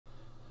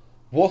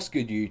What's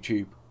good,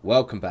 YouTube?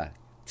 Welcome back.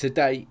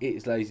 Today it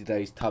is Lazy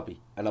Daze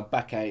Tubby and I'm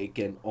back at it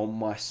again on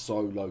my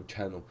solo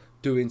channel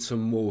doing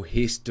some more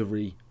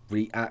history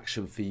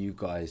reaction for you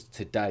guys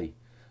today,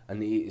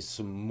 and it is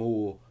some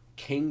more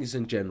Kings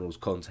and Generals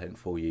content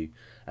for you,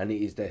 and it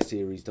is their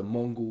series The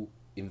Mongol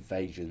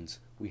Invasions.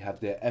 We have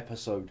their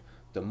episode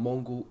The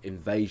Mongol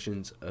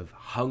Invasions of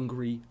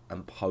Hungary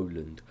and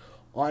Poland.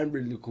 I'm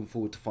really looking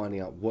forward to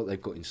finding out what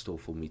they've got in store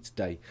for me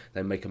today.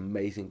 They make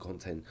amazing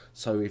content,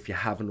 so if you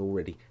haven't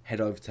already,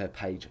 head over to their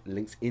page,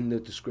 links in the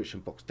description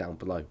box down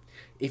below.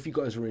 If you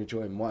guys are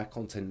enjoying my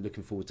content,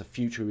 looking forward to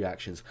future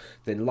reactions,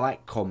 then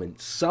like,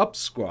 comment,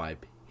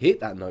 subscribe, hit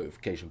that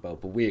notification bell,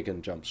 but we're going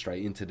to jump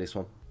straight into this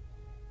one.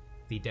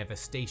 The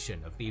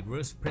devastation of the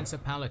Rus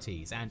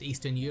principalities and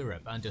Eastern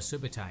Europe under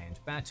Subutai and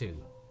Batu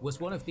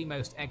was one of the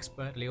most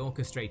expertly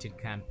orchestrated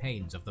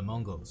campaigns of the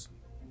Mongols.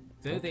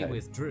 Though they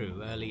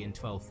withdrew early in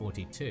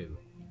 1242,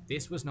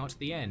 this was not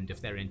the end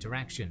of their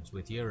interactions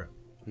with Europe.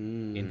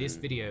 In this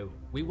video,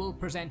 we will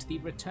present the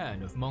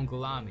return of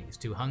Mongol armies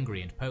to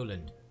Hungary and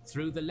Poland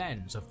through the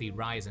lens of the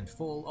rise and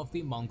fall of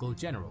the Mongol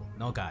general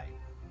Nogai.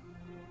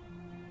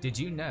 Did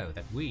you know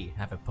that we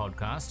have a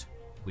podcast?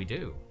 We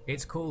do.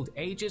 It's called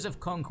Ages of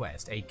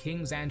Conquest, a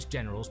Kings and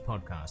Generals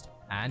podcast,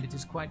 and it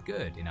is quite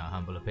good in our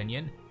humble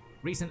opinion.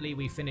 Recently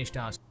we finished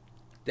our...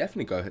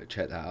 Definitely go ahead and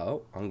check that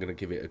out. I'm going to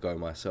give it a go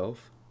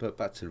myself. But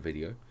back to the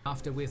video.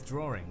 After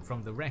withdrawing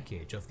from the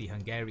wreckage of the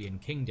Hungarian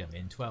kingdom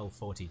in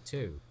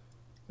 1242,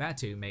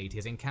 Batu made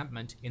his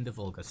encampment in the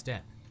Volga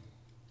steppe.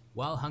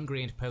 While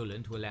Hungary and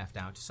Poland were left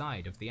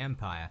outside of the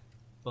empire,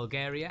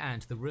 Bulgaria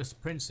and the Rus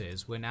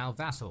princes were now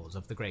vassals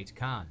of the Great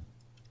Khan.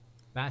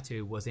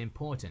 Batu was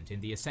important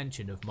in the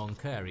ascension of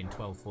Mongkur in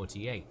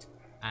 1248,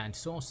 and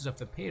sources of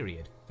the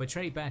period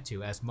portray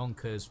Batu as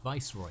Mongkur's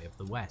viceroy of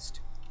the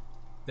west.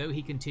 Though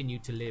he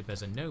continued to live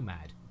as a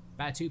nomad,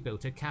 Batu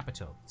built a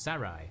capital,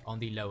 Sarai, on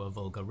the lower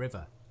Volga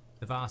River,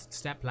 the vast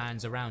steppe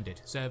lands around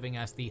it serving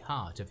as the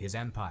heart of his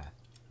empire.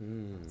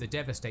 The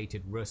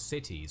devastated Rus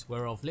cities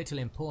were of little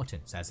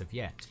importance as of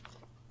yet.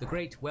 The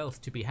great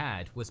wealth to be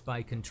had was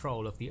by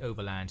control of the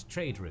overland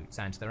trade routes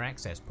and their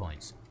access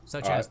points,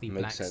 such as the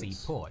Black Sea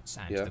ports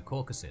and the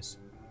Caucasus.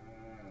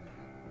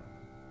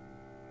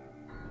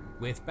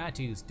 With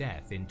Batu's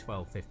death in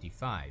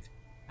 1255,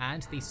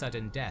 and the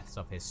sudden deaths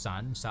of his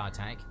son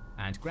Sartak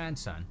and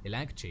grandson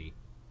Ilagchi,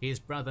 his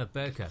brother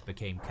Berka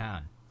became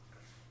Khan.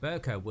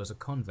 Berka was a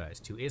convert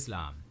to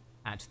Islam,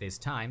 at this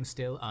time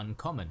still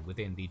uncommon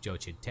within the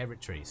Jochid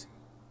territories.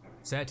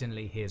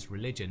 Certainly his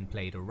religion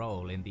played a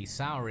role in the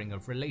souring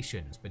of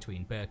relations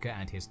between Berka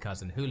and his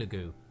cousin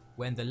Hulagu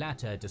when the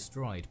latter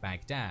destroyed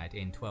Baghdad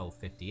in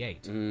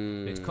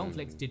 1258, but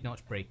conflict did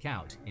not break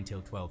out until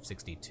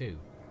 1262.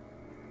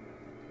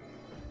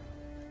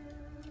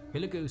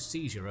 Hulagu's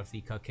seizure of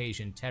the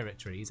Caucasian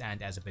territories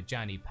and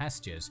Azerbaijani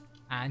pastures,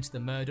 and the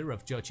murder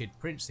of Jochid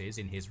princes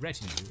in his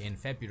retinue in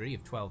February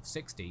of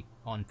 1260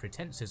 on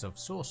pretenses of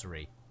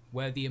sorcery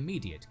were the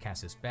immediate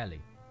casus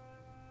belli.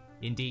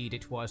 Indeed,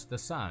 it was the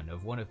son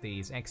of one of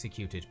these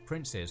executed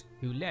princes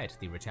who led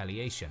the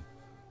retaliation.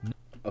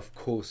 Of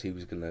course he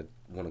was going to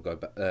want to go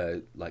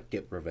back,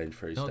 get revenge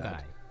for his Nogai,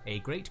 dad. a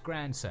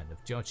great-grandson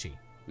of Jochi.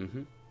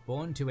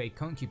 Born to a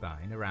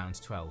concubine around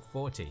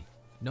 1240,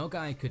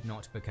 Nogai could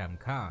not become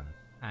Khan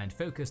and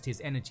focused his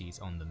energies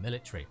on the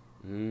military.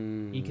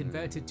 He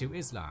converted to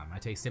Islam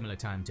at a similar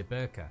time to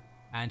Berka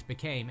and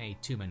became a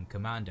two-man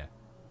commander.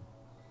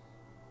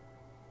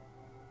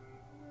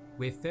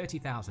 With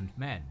 30,000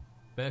 men,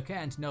 Berka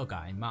and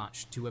Nogai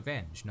marched to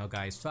avenge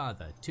Nogai's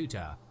father,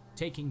 Tutar,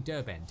 taking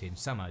Derbent in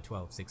summer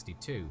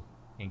 1262,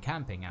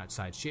 encamping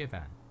outside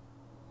Shirvan.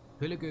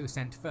 Hulagu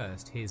sent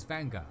first his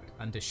vanguard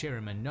under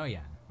Shiraman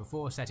Noyan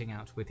before setting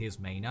out with his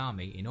main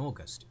army in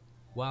August,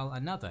 while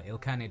another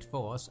Ilkhanid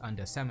force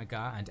under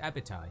Samagar and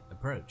Abitai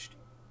approached.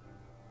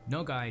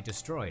 Nogai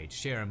destroyed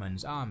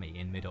Shiraman's army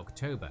in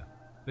mid-October,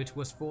 but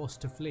was forced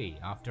to flee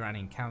after an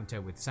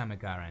encounter with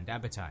Samagar and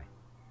Abitai.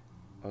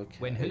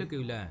 When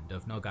Hulagu learned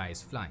of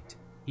Nogai's flight,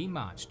 he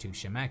marched to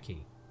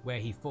Shamaki, where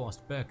he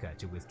forced Berka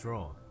to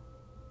withdraw.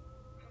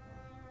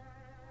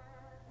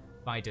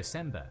 By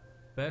December,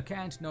 Berka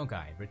and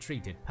Nogai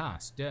retreated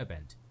past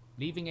Derbent,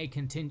 leaving a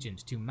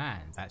contingent to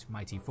man that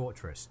mighty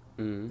fortress,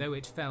 though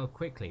it fell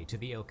quickly to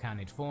the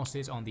Ilkhanid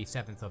forces on the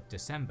 7th of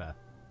December,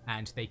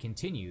 and they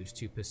continued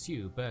to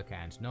pursue Berka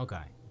and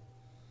Nogai.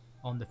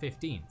 On the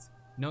 15th,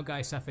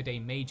 Nogai suffered a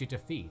major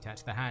defeat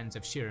at the hands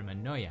of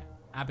Shiraman Noyan,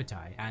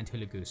 Abitai and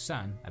Hulagu's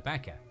son,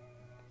 Abaka.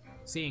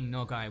 Seeing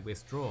Nogai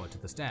withdraw to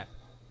the steppe,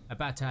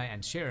 Abitai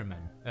and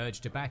Shiraman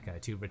urged Abaka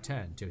to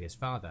return to his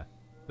father,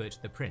 but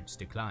the prince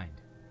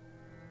declined.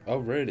 Oh,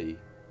 really?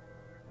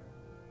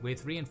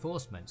 With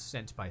reinforcements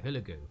sent by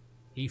Hulagu,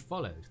 he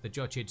followed the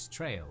Jochid's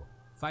trail,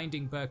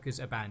 finding Berka's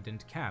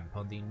abandoned camp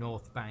on the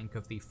north bank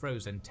of the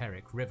frozen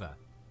Terek River,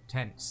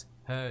 tents,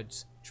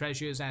 herds,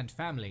 treasures and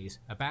families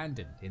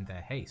abandoned in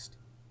their haste.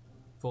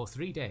 For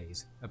 3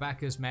 days,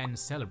 Abaka's men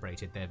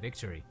celebrated their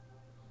victory.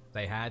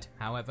 They had,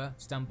 however,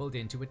 stumbled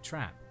into a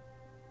trap.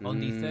 On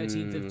the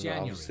 13th of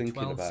January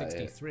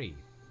 1263,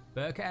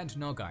 Berka and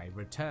Nogai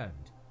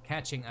returned,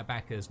 catching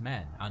Abaka's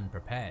men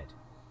unprepared.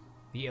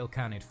 The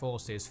Ilkhanid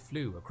forces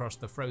flew across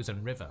the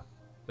frozen river,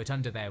 but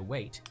under their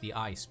weight the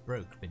ice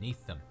broke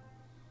beneath them.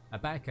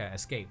 Abaka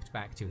escaped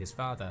back to his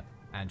father,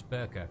 and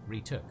Berka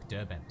retook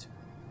Derbent.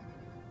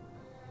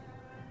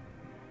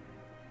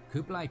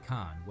 Kublai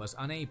Khan was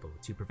unable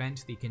to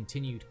prevent the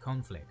continued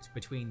conflict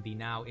between the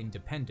now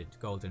independent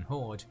Golden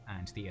Horde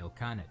and the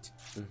Ilkhanate.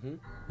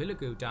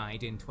 Hulagu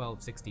died in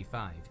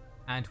 1265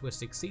 and was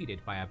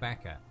succeeded by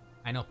Abaka,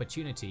 an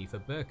opportunity for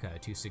Berka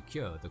to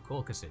secure the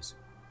Caucasus.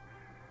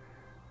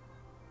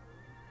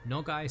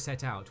 Nogai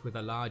set out with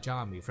a large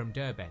army from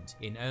Derbent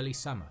in early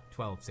summer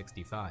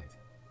 1265.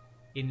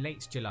 In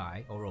late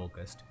July or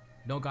August,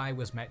 Nogai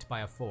was met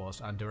by a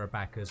force under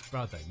Abaka's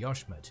brother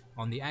Yoshmut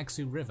on the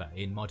Aksu River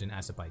in modern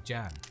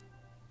Azerbaijan.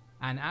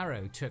 An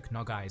arrow took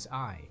Nogai's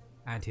eye,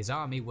 and his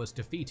army was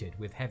defeated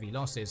with heavy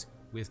losses,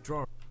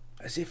 withdrawing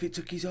As if it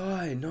took his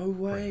eye, no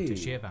way! to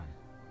Shirvan.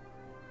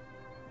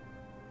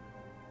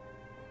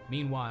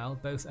 Meanwhile,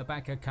 both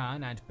Abaka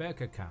Khan and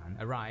Berka Khan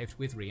arrived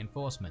with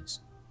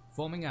reinforcements,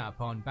 forming up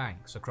on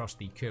banks across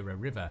the Kura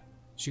River,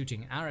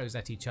 shooting arrows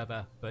at each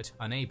other but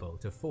unable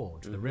to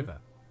ford the river.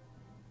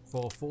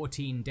 For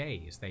 14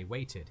 days they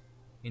waited,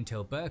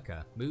 until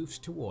Berka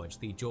moved towards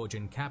the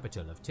Georgian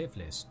capital of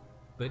Tiflis,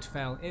 but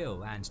fell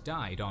ill and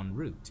died en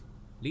route,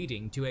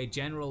 leading to a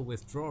general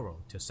withdrawal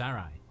to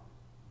Sarai.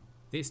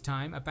 This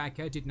time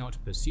Abaka did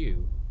not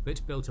pursue,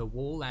 but built a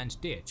wall and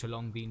ditch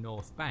along the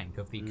north bank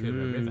of the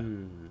Kura River.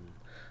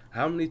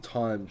 How many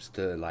times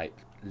do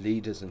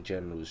leaders and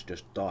generals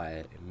just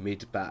die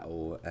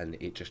mid-battle and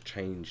it just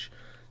changed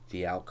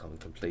the outcome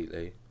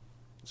completely?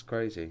 It's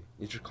crazy.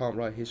 You just can't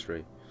write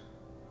history.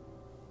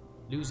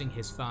 Losing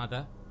his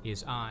father,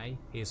 his eye,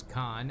 his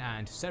Khan,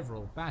 and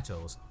several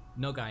battles,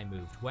 Nogai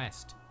moved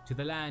west, to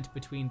the land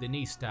between the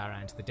Dniester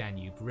and the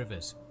Danube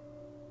rivers.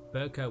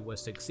 Berka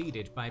was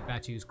succeeded by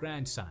Batu's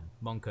grandson,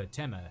 Mongol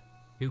Temur,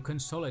 who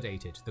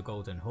consolidated the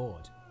Golden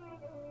Horde.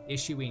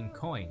 Issuing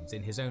coins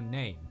in his own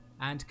name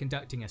and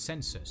conducting a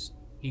census,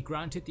 he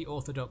granted the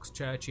Orthodox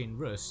Church in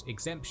Rus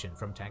exemption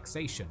from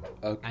taxation,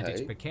 and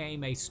it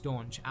became a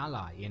staunch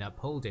ally in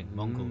upholding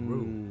Mongol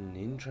rule.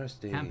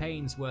 Interesting.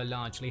 Campaigns were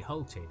largely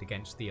halted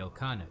against the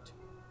Ilkhanate,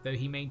 though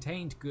he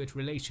maintained good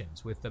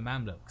relations with the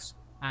Mamluks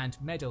and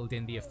meddled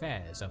in the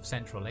affairs of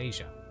Central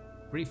Asia,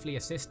 briefly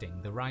assisting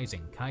the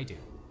rising Kaidu.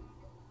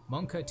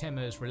 Mongol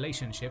Temur's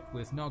relationship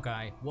with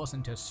Nogai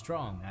wasn't as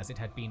strong as it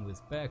had been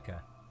with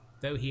Berka,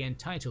 though he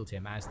entitled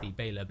him as the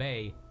Beyla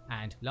Bey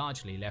and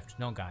largely left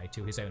Nogai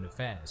to his own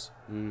affairs.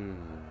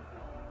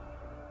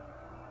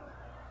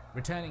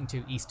 Returning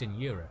to Eastern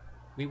Europe,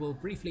 we will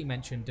briefly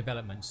mention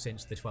developments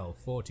since the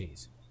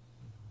 1240s.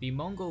 The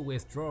Mongol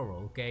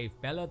withdrawal gave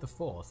Bela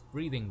IV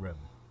breathing room,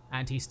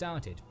 and he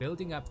started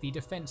building up the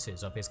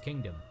defences of his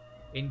kingdom,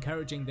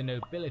 encouraging the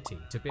nobility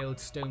to build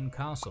stone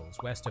castles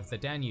west of the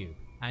Danube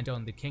and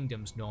on the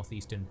kingdom's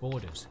northeastern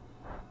borders.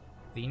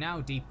 The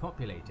now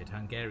depopulated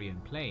Hungarian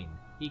plain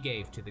he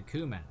gave to the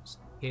Cumans,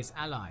 his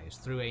allies,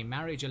 through a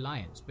marriage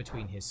alliance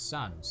between his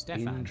son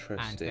Stefan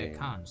and their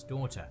Khan's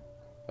daughter.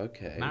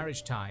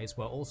 Marriage ties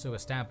were also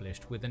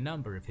established with a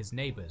number of his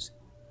neighbours,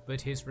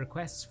 but his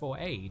requests for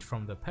aid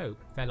from the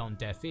Pope fell on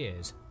deaf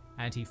ears,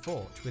 and he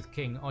fought with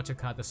King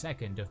Ottokar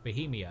II of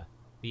Bohemia,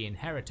 the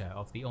inheritor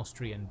of the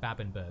Austrian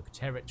Babenberg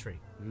territory.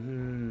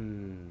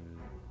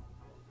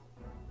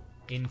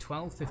 In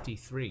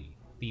 1253,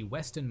 the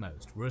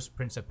westernmost Rus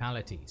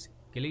principalities,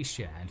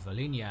 Galicia and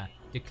Volhynia,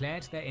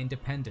 declared their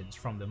independence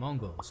from the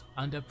Mongols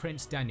under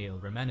Prince Daniil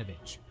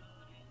Romanovich.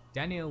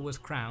 Daniil was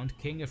crowned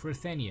King of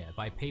Ruthenia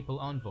by papal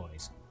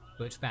envoys,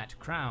 but that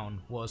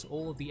crown was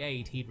all the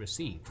aid he'd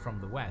received from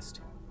the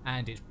west,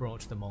 and it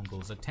brought the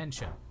Mongols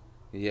attention.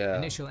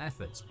 Initial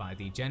efforts by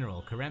the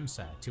general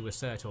Keremsa to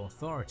assert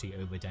authority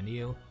over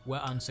Daniil were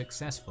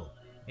unsuccessful,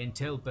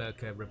 until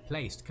Berka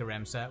replaced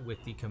Keremsa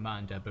with the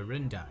commander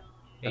Burundai,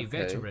 a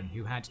veteran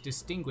who had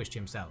distinguished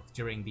himself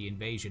during the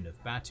invasion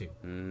of Batu.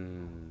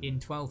 In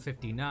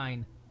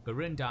 1259,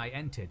 Burundai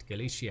entered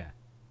Galicia,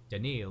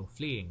 Daniil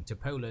fleeing to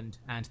Poland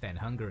and then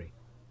Hungary.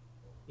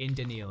 In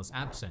Daniil's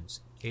absence,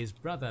 his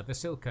brother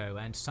Vasilko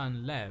and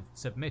son Lev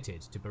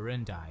submitted to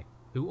Burundai,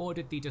 who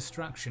ordered the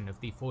destruction of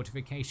the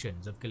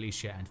fortifications of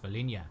Galicia and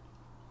Volhynia.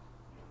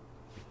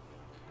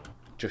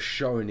 Just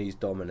showing his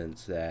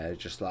dominance there,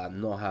 just like,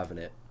 I'm not having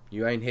it.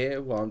 You ain't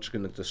here? Well, I'm just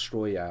going to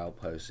destroy your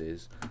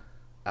outposts.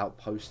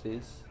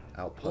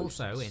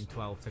 Also in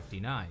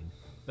 1259,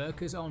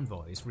 Berka's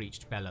envoys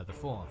reached Bela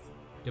IV,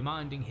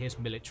 demanding his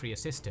military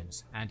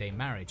assistance and a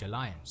marriage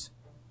alliance.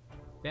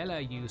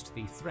 Bela used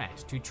the threat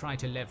to try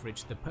to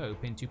leverage the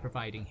Pope into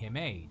providing him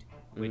aid,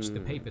 which the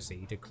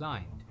papacy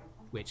declined,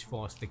 which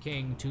forced the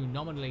king to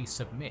nominally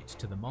submit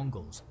to the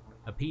Mongols,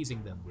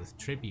 appeasing them with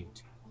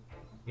tribute.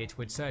 It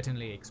would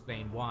certainly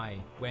explain why,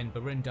 when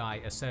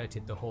Burundai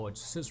asserted the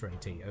Horde's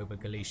suzerainty over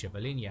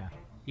Galicia-Volhynia,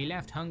 he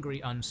left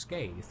Hungary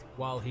unscathed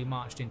while he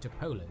marched into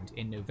Poland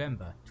in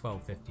November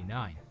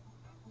 1259.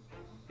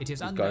 It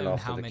is unknown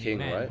how many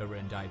men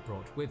Burundai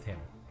brought with him,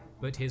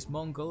 but his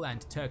Mongol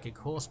and Turkic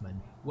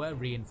horsemen were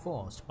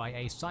reinforced by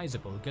a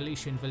sizable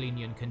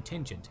Galician-Volhynian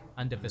contingent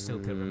under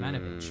Vasilka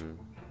Romanovich.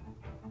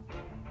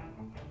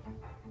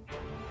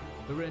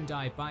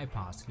 Burundi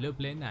bypassed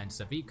Lublin and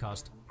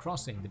Savikost,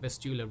 crossing the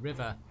Vistula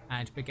River,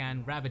 and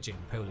began ravaging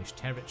Polish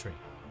territory.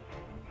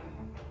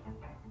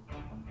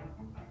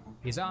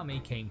 His army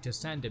came to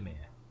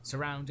Sandomir,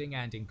 surrounding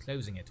and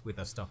enclosing it with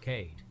a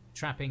stockade,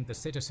 trapping the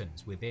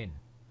citizens within.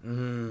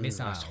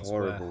 Missiles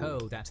were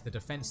hurled at the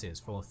defences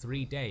for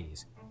 3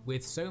 days.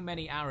 With so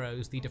many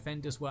arrows, the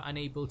defenders were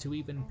unable to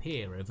even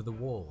peer over the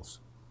walls.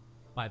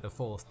 By the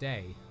 4th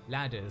day,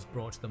 ladders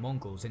brought the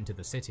Mongols into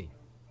the city.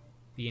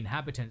 The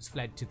inhabitants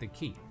fled to the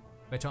keep,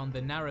 but on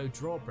the narrow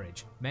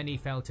drawbridge, many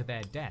fell to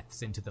their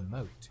deaths into the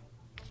moat.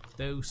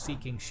 Those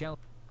seeking shelter...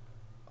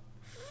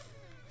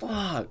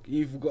 Fuck,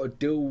 you've got to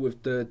deal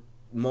with the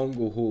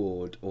Mongol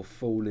horde or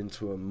fall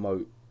into a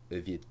moat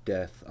with your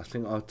death. I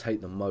think I'll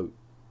take the moat.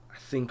 I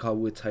think I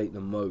would take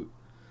the moat.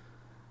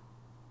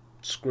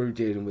 Screw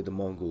dealing with the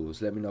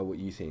Mongols. Let me know what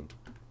you think.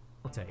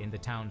 In the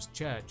town's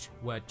church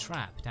were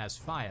trapped as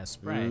fire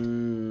spread,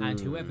 and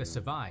whoever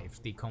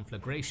survived the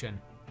conflagration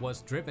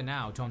was driven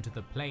out onto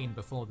the plain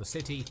before the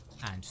city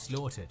and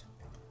slaughtered.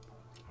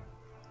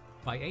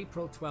 By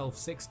April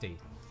 1260,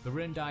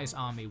 Burundi's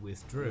army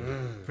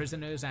withdrew,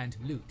 prisoners and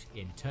loot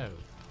in tow.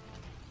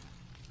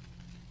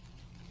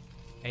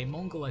 A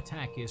Mongol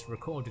attack is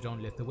recorded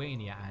on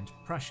Lithuania and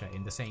Prussia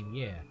in the same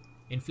year,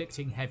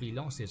 inflicting heavy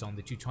losses on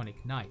the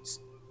Teutonic Knights,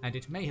 and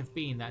it may have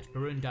been that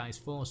Burundi's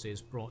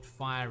forces brought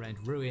fire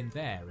and ruin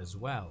there as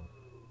well.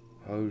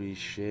 Holy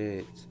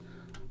shit.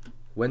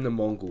 When the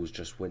Mongols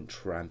just went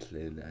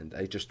trampling, and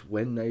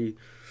when they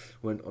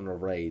went on a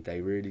raid, they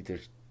really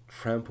just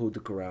trampled the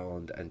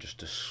ground and just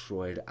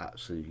destroyed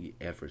absolutely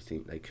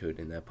everything they could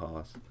in their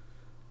path.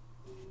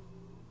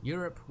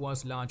 Europe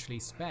was largely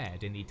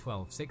spared in the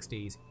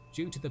 1260s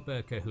due to the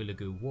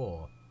Berke-Hulagu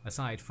War,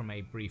 aside from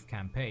a brief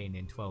campaign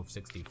in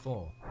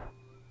 1264.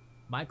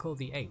 Michael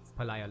VIII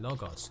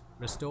Palaiologos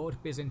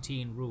restored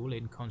Byzantine rule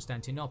in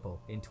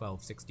Constantinople in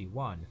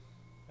 1261,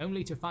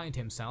 only to find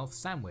himself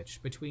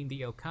sandwiched between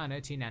the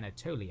Ilkhanate in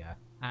Anatolia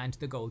and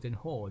the Golden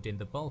Horde in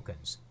the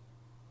Balkans.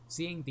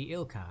 Seeing the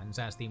Ilkhans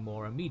as the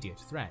more immediate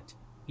threat,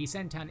 he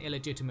sent an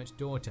illegitimate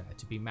daughter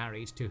to be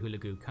married to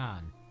Hulagu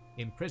Khan,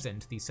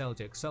 imprisoned the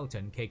Seljuk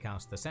Sultan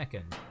Kaykaus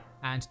II,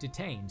 and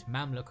detained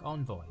Mamluk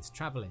envoys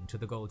travelling to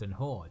the Golden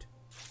Horde.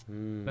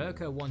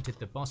 Berke wanted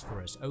the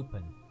Bosphorus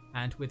open,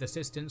 and with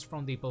assistance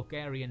from the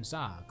Bulgarian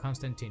Tsar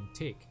Constantine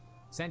Tik,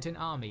 sent an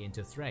army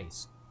into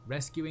Thrace,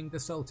 rescuing the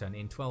Sultan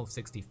in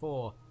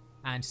 1264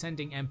 and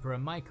sending Emperor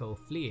Michael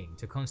fleeing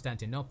to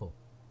Constantinople.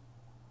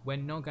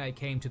 When Nogai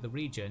came to the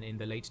region in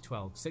the late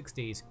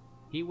 1260s,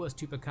 he was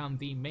to become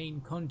the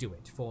main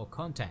conduit for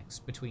contacts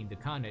between the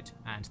Khanate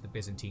and the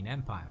Byzantine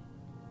Empire.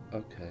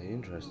 Okay,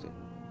 interesting.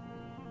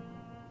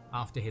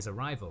 After his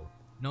arrival,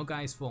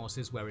 Nogai's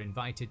forces were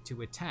invited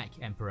to attack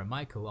Emperor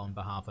Michael on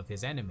behalf of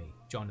his enemy,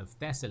 John of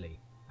Thessaly,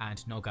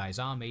 and Nogai's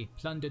army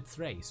plundered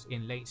Thrace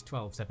in late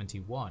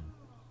 1271.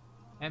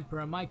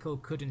 Emperor Michael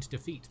couldn't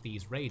defeat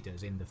these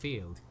raiders in the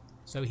field,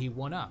 so he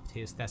one-upped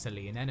his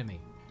Thessalian enemy.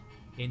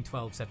 In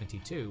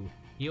 1272,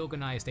 he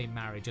organized a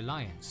marriage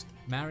alliance,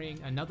 marrying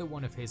another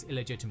one of his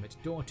illegitimate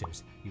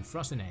daughters,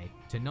 Euphrosyne,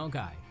 to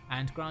Nogai,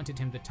 and granted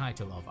him the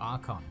title of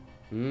Archon.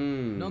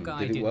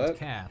 Nogai didn't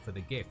care for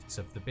the gifts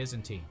of the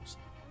Byzantines,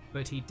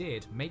 but he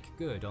did make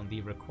good on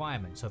the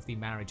requirements of the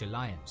marriage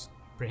alliance,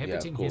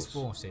 prohibiting his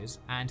forces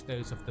and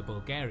those of the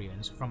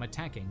Bulgarians from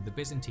attacking the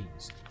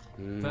Byzantines.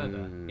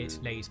 Further, it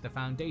laid the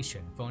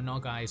foundation for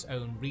Nogai's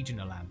own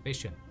regional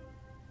ambition.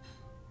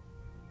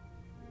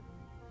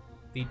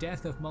 The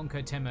death of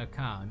Monka Temur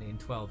Khan in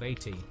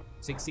 1280,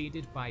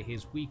 succeeded by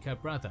his weaker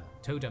brother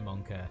Toda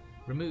Monka,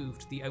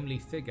 removed the only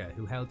figure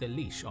who held a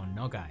leash on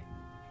Nogai.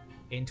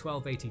 In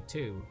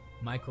 1282,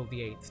 Michael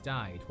VIII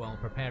died while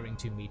preparing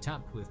to meet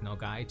up with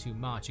Nogai to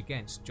march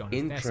against John of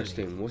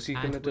Thessaly, What's he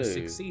gonna and was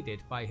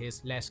succeeded by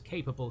his less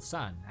capable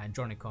son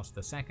Andronikos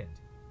II.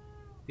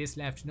 This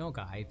left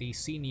Nogai the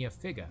senior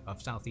figure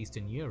of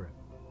southeastern Europe.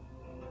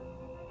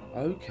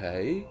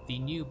 Okay. The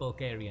new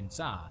Bulgarian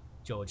Tsar,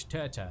 George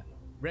Terter,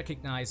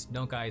 recognized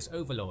Nogai's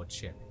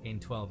overlordship in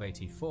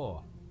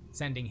 1284,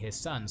 sending his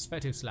son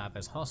Svetoslav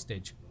as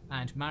hostage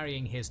and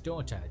marrying his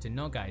daughter to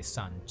Nogai's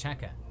son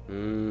Chaka.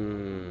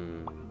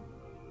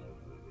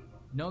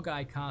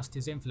 Nogai cast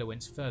his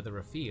influence further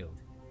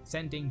afield,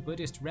 sending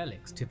Buddhist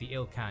relics to the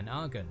Ilkhan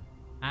Argun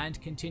and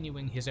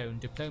continuing his own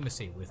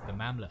diplomacy with the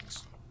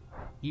Mamluks.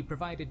 He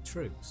provided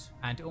troops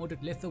and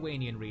ordered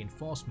Lithuanian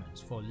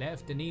reinforcements for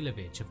Lev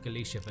Danilovich of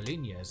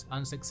Galicia-Volhynia's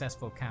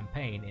unsuccessful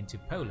campaign into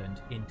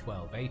Poland in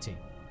 1280.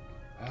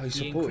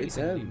 He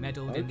increasingly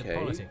meddled in the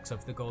politics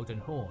of the Golden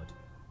Horde.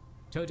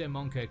 Toda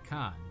Monka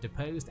Khan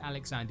deposed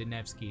Alexander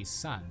Nevsky's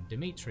son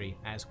Dmitry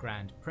as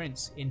Grand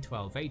Prince in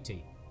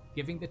 1280,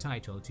 giving the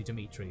title to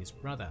Dmitry's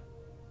brother.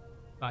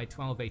 By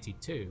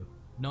 1282,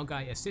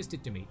 Nogai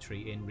assisted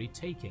Dmitry in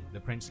retaking the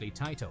princely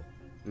title,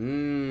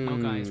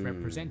 Nogai's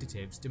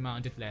representatives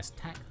demanded less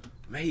taxes.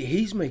 Mate,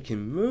 he's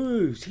making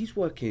moves. He's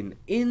working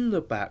in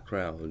the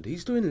background.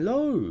 He's doing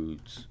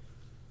loads.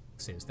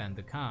 Than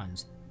the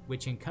Khans,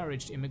 which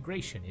encouraged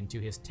immigration into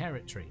his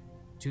territory,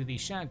 to the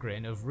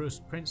chagrin of Rus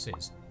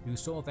princes who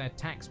saw their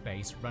tax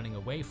base running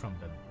away from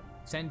them,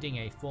 sending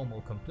a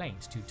formal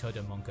complaint to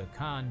Todomonko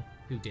Khan,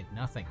 who did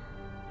nothing.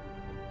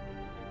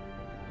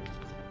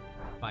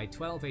 By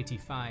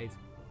 1285,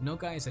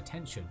 Nogai's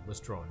attention was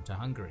drawn to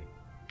Hungary.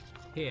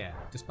 Here,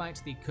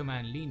 despite the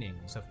Cuman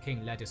leanings of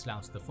King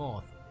Ladislaus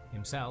IV,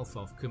 himself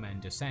of Cuman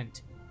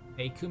descent,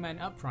 a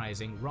Cuman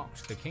uprising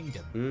rocked the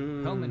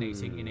kingdom,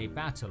 culminating in a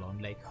battle on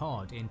Lake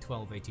Hod in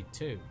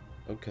 1282.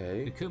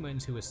 Okay. The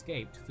Cumans who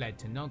escaped fled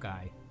to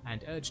Nogai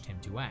and urged him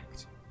to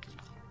act.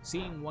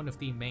 Seeing one of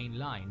the main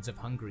lines of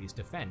Hungary's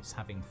defense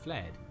having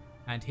fled,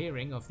 and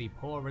hearing of the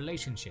poor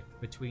relationship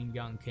between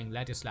young King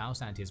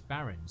Ladislaus and his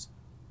barons,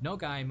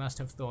 Nogai must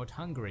have thought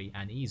Hungary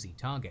an easy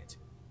target.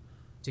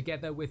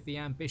 Together with the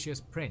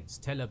ambitious prince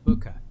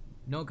Telebuka,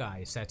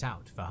 Nogai set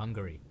out for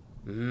Hungary.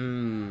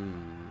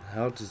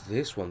 How does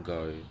this one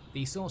go?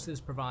 The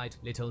sources provide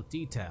little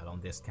detail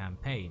on this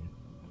campaign,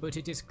 but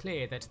it is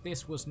clear that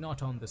this was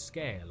not on the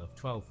scale of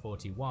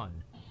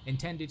 1241,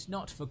 intended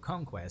not for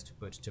conquest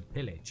but to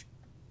pillage.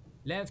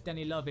 Lev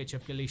Danilovich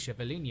of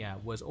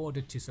Galicia-Volhynia was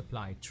ordered to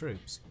supply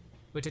troops,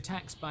 but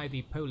attacks by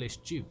the Polish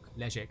Duke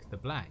Leszek the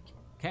Black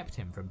kept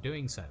him from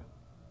doing so.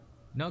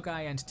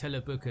 Nogai and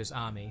Telebuka's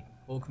army,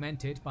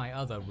 augmented by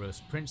other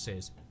Rus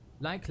princes,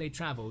 likely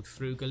travelled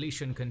through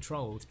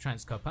Galician-controlled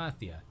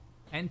Transcarpathia,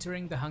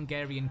 entering the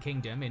Hungarian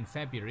kingdom in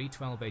February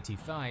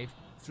 1285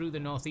 through the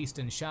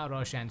northeastern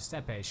Sáros and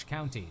Szepes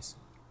counties.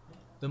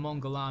 The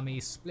Mongol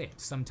armies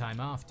split sometime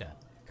after,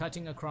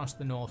 cutting across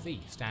the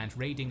northeast and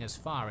raiding as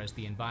far as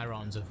the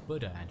environs of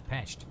Buda and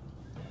Pest.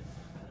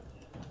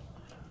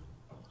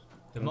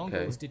 The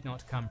Mongols did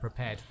not come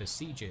prepared for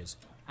sieges,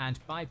 and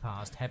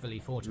bypassed heavily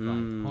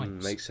fortified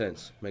points. Makes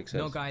sense.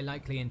 Nogai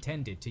likely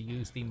intended to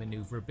use the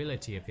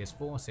maneuverability of his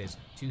forces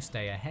to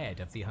stay ahead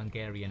of the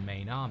Hungarian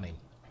main army,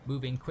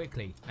 moving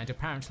quickly and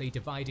apparently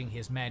dividing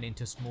his men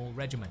into small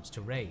regiments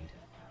to raid.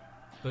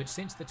 But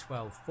since the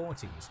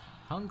 1240s,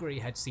 Hungary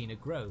had seen a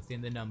growth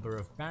in the number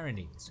of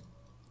baronies.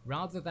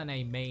 Rather than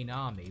a main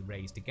army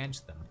raised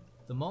against them,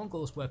 the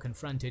Mongols were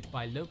confronted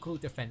by local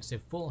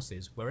defensive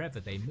forces wherever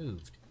they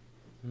moved.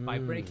 By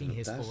breaking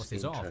his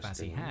forces off as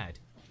he had,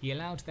 he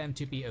allowed them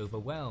to be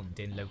overwhelmed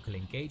in local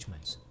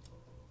engagements.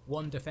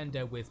 One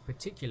defender with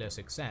particular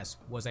success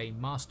was a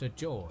Master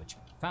George,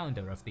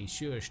 founder of the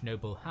Shuish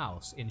noble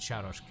house in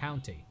Sáros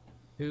County,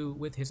 who,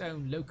 with his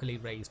own locally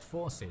raised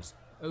forces,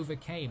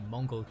 overcame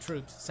Mongol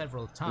troops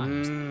several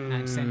times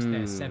and sent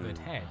their severed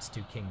heads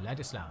to King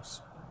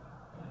Ladislaus.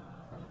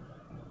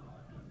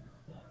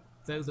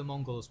 Though the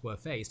Mongols were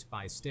faced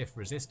by stiff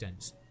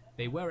resistance,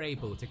 they were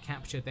able to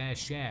capture their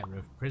share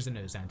of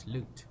prisoners and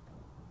loot.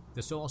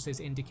 The sources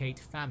indicate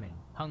famine,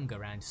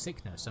 hunger and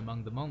sickness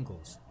among the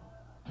Mongols.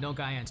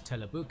 Nogai and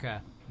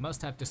Telebuka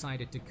must have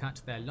decided to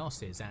cut their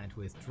losses and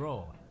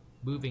withdraw,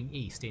 moving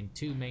east in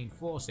two main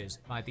forces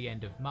by the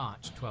end of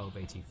March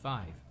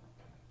 1285.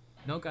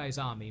 Nogai's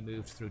army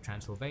moved through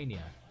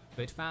Transylvania,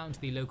 but found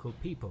the local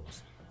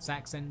peoples,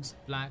 Saxons,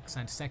 Vlachs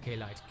and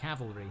Sekelite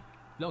cavalry,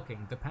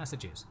 blocking the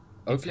passages,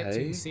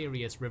 inflicting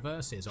serious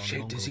reverses on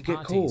Mongol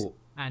parties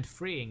and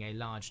freeing a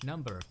large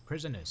number of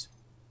prisoners.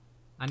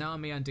 An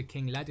army under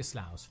King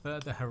Ladislaus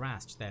further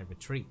harassed their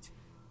retreat.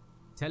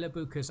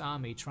 Telebuka's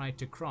army tried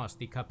to cross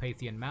the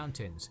Carpathian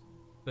Mountains,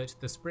 but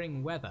the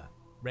spring weather,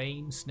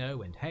 rain,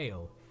 snow and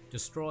hail,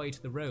 destroyed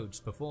the roads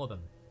before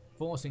them,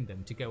 forcing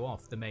them to go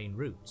off the main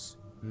routes.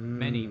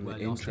 Many were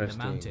lost in the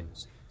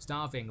mountains,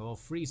 starving or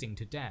freezing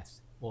to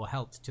death, or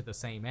helped to the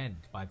same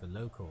end by the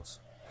locals.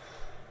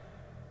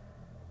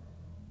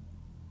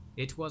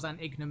 It was an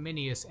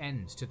ignominious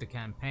end to the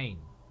campaign,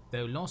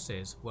 though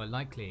losses were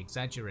likely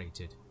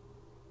exaggerated.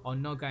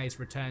 On Nogai's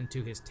return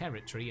to his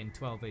territory in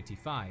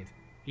 1285,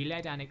 he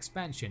led an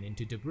expansion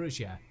into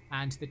Dobruja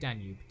and the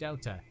Danube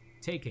Delta,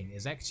 taking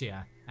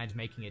Ezekcia and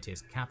making it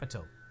his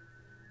capital.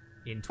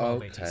 In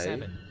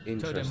 1287,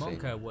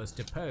 Todomonko was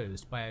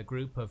deposed by a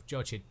group of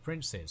Jochid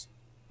princes,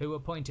 who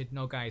appointed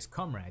Nogai's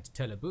comrade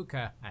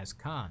Telebuka as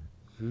Khan.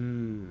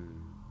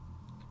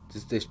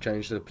 Does this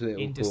change the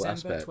political In December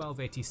aspect?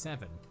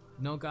 1287,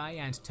 Nogai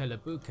and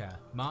Telebuka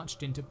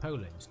marched into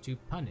Poland to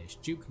punish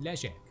Duke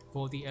Leszek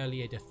for the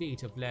earlier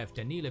defeat of Lev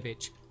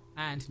Danilovich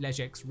and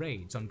Leszek's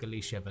raids on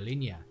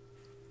Galicia-Volhynia.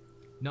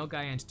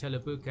 Nogai and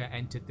Telebuka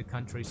entered the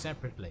country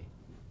separately.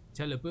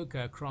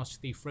 Telebuka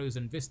crossed the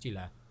frozen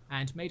Vistula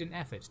and made an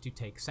effort to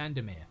take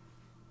Sandomir.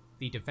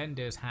 The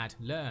defenders had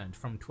learned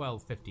from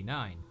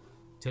 1259.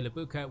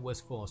 Telebuka was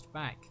forced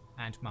back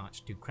and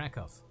marched to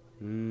Krakow.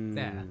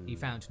 There, he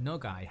found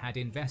Nogai had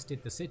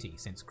invested the city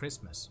since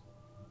Christmas.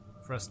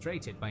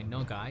 Frustrated by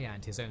Nogai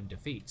and his own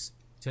defeats,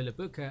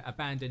 Telebuka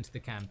abandoned the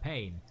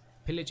campaign,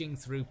 pillaging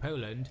through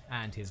Poland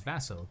and his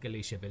vassal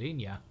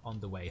Galicia-Volhynia on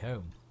the way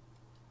home.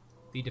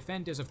 The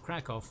defenders of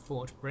Krakow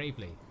fought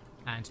bravely,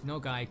 and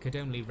Nogai could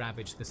only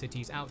ravage the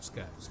city's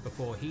outskirts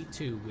before he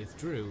too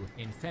withdrew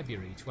in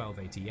February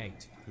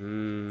 1288.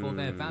 For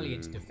their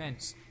valiant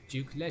defense,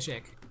 Duke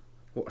Leszek...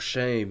 What a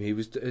shame.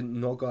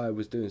 Nogai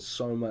was doing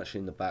so much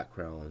in the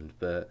background,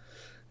 but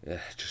yeah,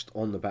 just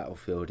on the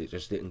battlefield it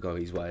just didn't go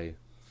his way.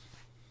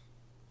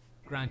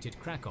 ...granted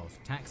Krakow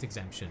tax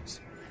exemptions.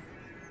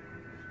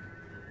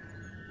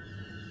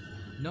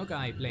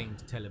 Nogai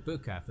blamed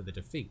Telebuka for the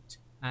defeat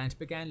and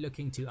began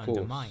looking to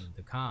undermine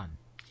the Khan.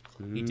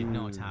 He did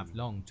not have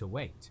long to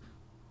wait.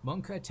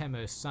 Monka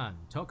Temur's son,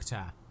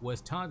 Tokhta, was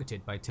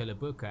targeted by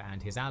Telebuka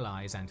and his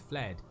allies and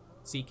fled,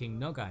 seeking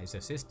Nogai's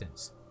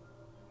assistance.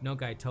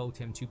 Nogai told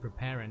him to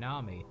prepare an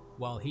army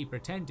while he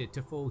pretended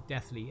to fall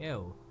deathly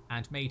ill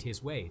and made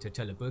his way to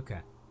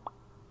Telebuka.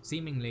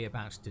 Seemingly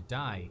about to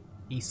die,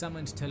 he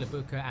summoned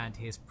Telebuka and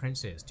his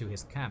princes to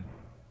his camp,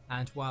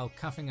 and while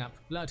coughing up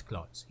blood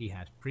clots he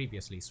had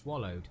previously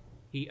swallowed,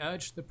 he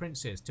urged the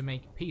princes to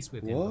make peace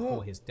with him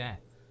before his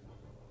death.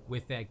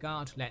 With their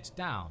guard let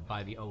down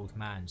by the old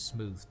man's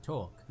smooth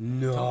talk,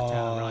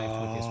 Tokhta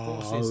arrived with his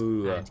forces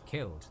and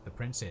killed the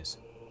princes.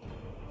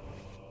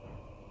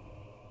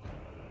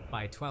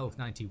 By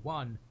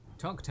 1291,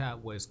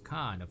 Tokhta was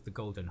Khan of the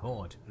Golden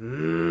Horde.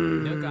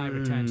 Nogai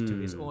returned to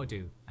his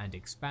Ordu and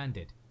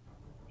expanded.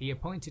 He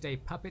appointed a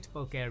puppet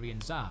Bulgarian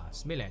Tsar,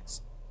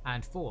 Smilets,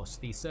 and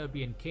forced the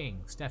Serbian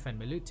king Stefan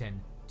Milutin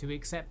to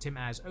accept him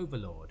as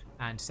overlord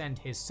and send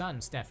his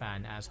son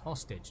Stefan as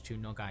hostage to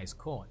Nogai's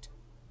court.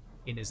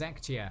 In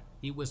Ezektia,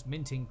 he was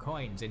minting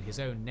coins in his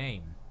own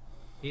name.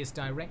 His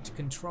direct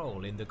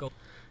control in the gold...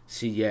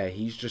 See, yeah,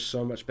 he's just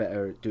so much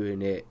better at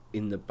doing it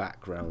in the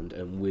background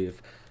and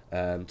with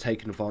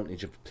taking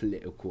advantage of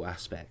political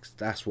aspects.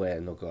 That's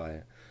where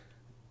Nogai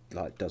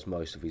does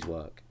most of his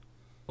work.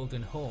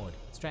 Golden Horde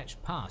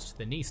stretched past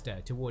the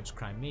Dniester towards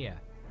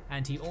Crimea,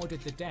 and he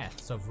ordered the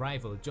deaths of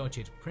rival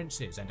Jogid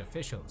princes and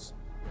officials.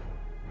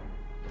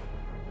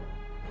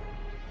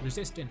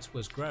 Resistance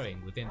was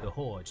growing within the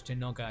Horde to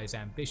Nogai's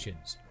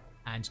ambitions,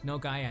 and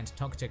Nogai and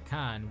Tokhta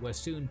Khan were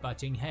soon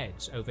butting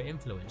heads over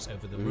influence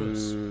over the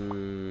Rus.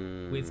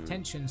 With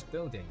tensions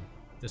building,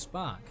 the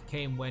spark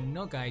came when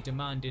Nogai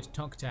demanded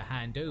Tokhta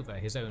hand over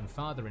his own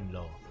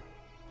father-in-law.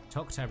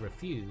 Tokhta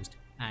refused,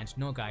 and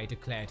Nogai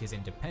declared his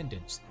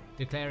independence,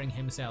 declaring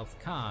himself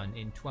Khan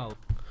in 12...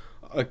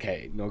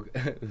 Okay,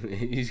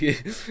 he's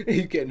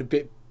getting a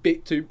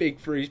bit too big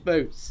for his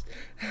boots.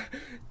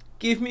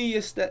 Give me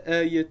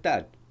your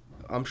dad.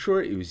 I'm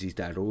sure it was his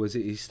dad, or was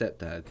it his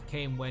stepdad?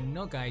 Came when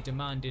Nogai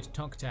demanded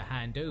Tokhta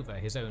hand over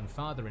his own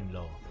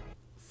father-in-law.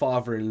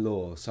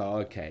 Father-in-law, so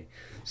okay.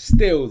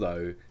 Still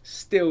though,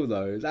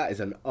 that is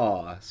an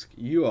ask.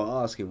 You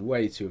are asking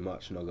way too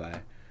much,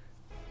 Nogai.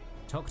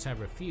 Tokhta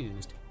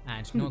refused,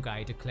 and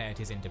Nogai declared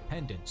his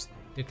independence,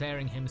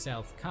 declaring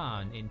himself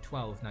Khan in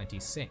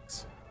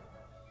 1296.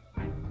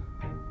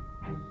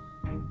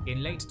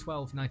 In late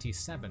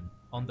 1297,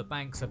 on the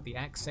banks of the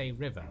Aksay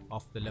River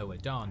off the Lower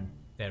Don,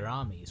 their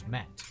armies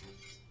met.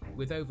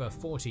 With over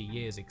 40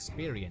 years'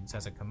 experience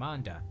as a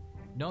commander,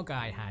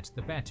 Nogai had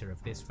the better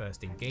of this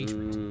first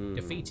engagement,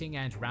 defeating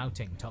and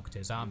routing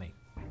Tokhta's army.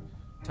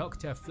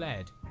 Tokhta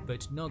fled,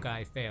 but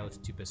Nogai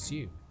failed to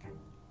pursue.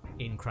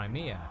 In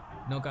Crimea,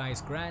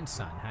 Nogai's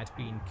grandson had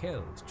been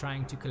killed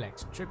trying to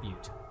collect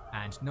tribute,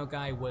 and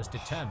Nogai was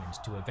determined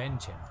to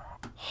avenge him.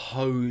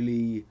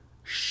 Holy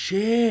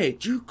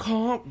shit, you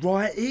can't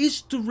write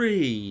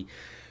history!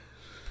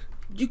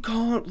 You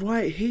can't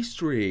write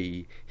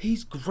history!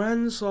 His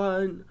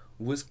grandson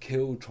was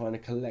killed trying to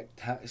collect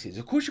taxes.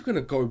 Of course you're going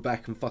to go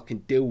back and fucking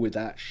deal with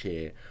that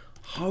shit.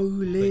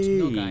 Holy...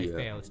 But Nogai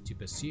failed to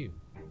pursue.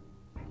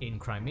 In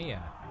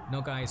Crimea,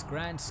 Nogai's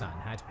grandson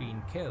had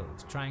been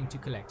killed trying to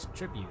collect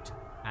tribute,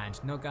 and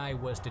Nogai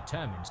was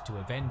determined to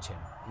avenge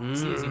him,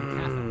 seizing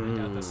Katham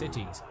and other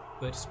cities,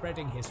 but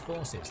spreading his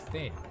forces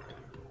thin.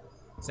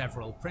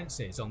 Several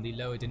princes on the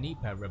Lower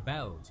Dnieper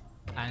rebelled,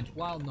 and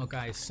while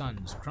Nogai's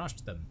sons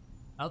crushed them,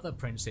 other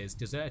princes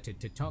deserted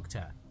to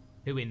Tokhta,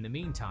 who in the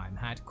meantime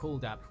had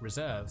called up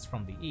reserves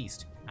from the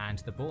east and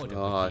the border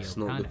with the it's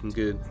not Ilkhanate. looking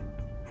good.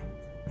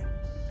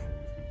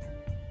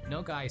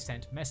 Nogai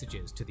sent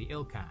messages to the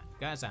Ilkhan,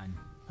 Gazan,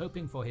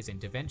 hoping for his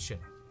intervention.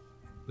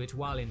 But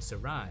while in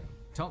Sarai,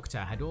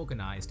 Tokhta had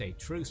organized a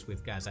truce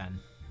with Gazan,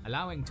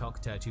 allowing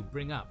Tokhta to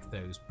bring up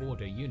those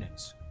border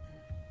units.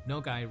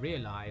 Nogai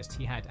realized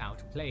he had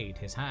outplayed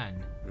his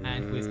hand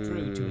and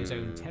withdrew to his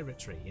own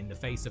territory in the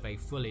face of a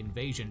full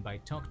invasion by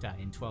Tokhta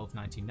in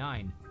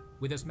 1299,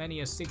 with as many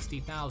as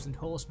 60,000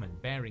 horsemen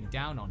bearing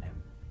down on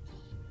him.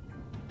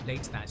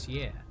 Late that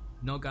year,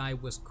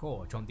 Nogai was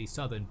caught on the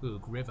southern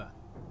Bug River.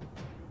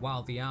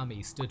 While the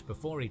armies stood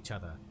before each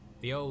other,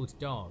 the old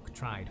dog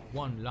tried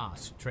one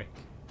last trick.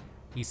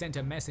 He sent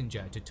a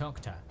messenger to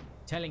Tokhta,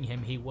 telling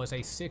him he was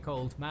a sick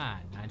old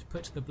man and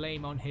put the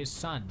blame on his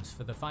sons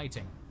for the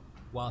fighting,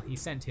 while he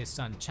sent his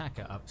son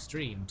Chaka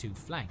upstream to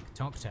flank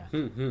Tokhta.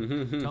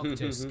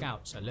 Tokhta's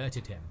scouts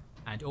alerted him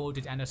and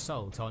ordered an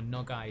assault on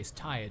Nogai's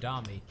tired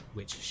army,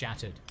 which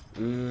shattered.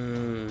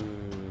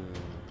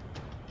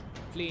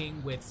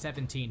 Fleeing with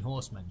 17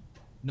 horsemen,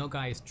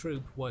 Nogai's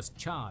troop was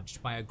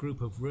charged by a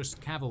group of Rus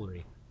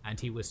cavalry and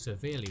he was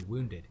severely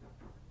wounded.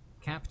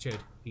 Captured,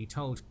 he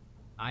told,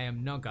 "I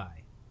am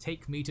Nogai.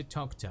 Take me to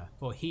Togta,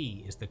 for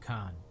he is the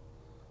Khan."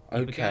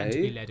 He began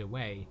to be led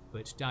away,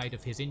 but died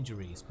of his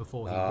injuries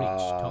before he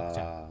reached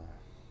Togta.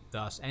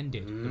 Thus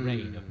ended the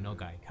reign of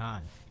Nogai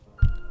Khan.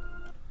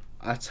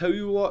 I tell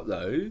you what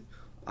though,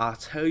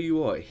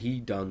 he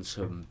done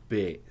some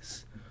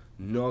bits.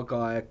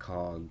 Nogai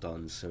Khan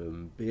done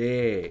some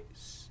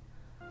bits.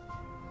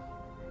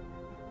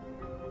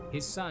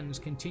 His sons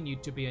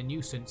continued to be a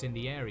nuisance in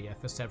the area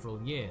for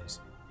several years,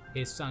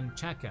 his son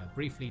Chaka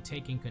briefly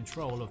taking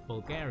control of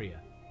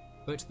Bulgaria,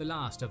 but the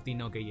last of the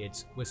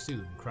Nogaids was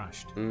soon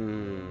crushed.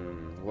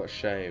 What a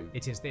shame.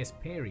 It is this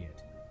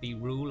period, the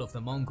rule of the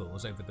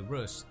Mongols over the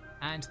Rus,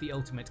 and the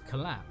ultimate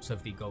collapse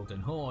of the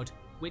Golden Horde,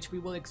 which we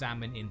will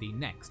examine in the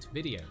next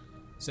video.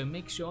 So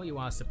make sure you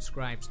are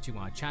subscribed to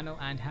our channel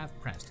and have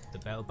pressed the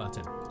bell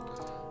button.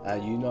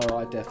 You know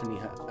I definitely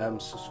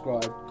have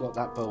subscribed, got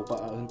that bell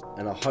button,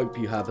 and I hope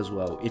you have as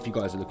well. If you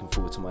guys are looking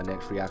forward to my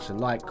next reaction,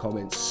 like,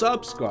 comment,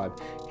 subscribe,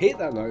 hit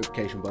that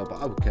notification bell,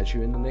 but I will catch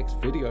you in the next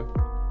video.